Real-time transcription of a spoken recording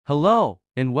Hello,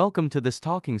 and welcome to this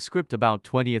talking script about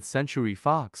 20th Century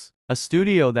Fox, a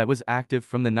studio that was active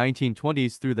from the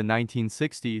 1920s through the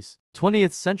 1960s.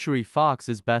 20th Century Fox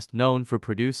is best known for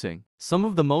producing some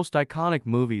of the most iconic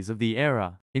movies of the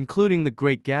era, including The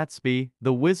Great Gatsby,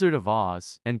 The Wizard of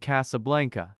Oz, and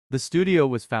Casablanca. The studio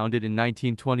was founded in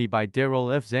 1920 by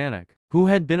Darryl F. Zanuck, who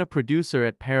had been a producer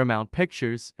at Paramount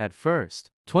Pictures at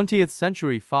first. 20th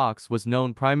Century Fox was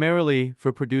known primarily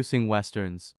for producing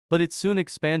westerns, but it soon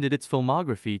expanded its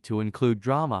filmography to include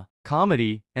drama,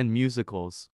 comedy, and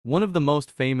musicals. One of the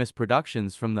most famous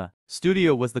productions from the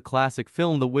studio was the classic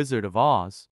film The Wizard of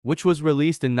Oz, which was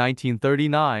released in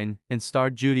 1939 and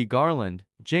starred Judy Garland,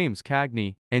 James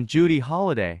Cagney, and Judy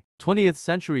Holliday. 20th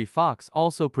Century Fox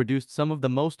also produced some of the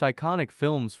most iconic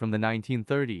films from the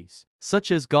 1930s,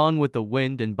 such as Gone with the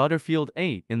Wind and Butterfield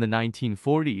 8 in the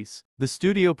 1940s. The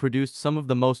studio produced some of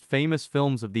the most famous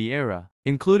films of the era,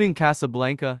 including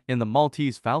Casablanca and The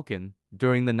Maltese Falcon.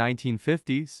 During the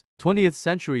 1950s, 20th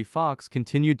Century Fox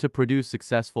continued to produce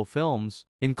successful films,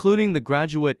 including The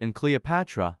Graduate and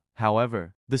Cleopatra.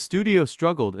 However, the studio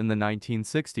struggled in the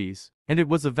 1960s, and it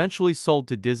was eventually sold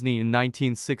to Disney in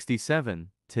 1967.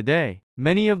 Today,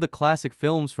 many of the classic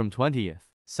films from 20th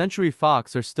Century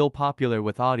Fox are still popular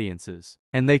with audiences,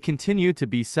 and they continue to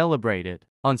be celebrated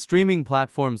on streaming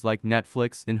platforms like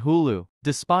Netflix and Hulu.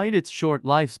 Despite its short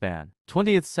lifespan,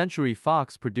 20th Century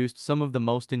Fox produced some of the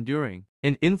most enduring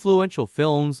and influential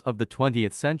films of the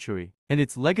 20th century, and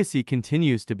its legacy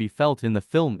continues to be felt in the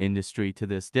film industry to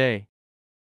this day.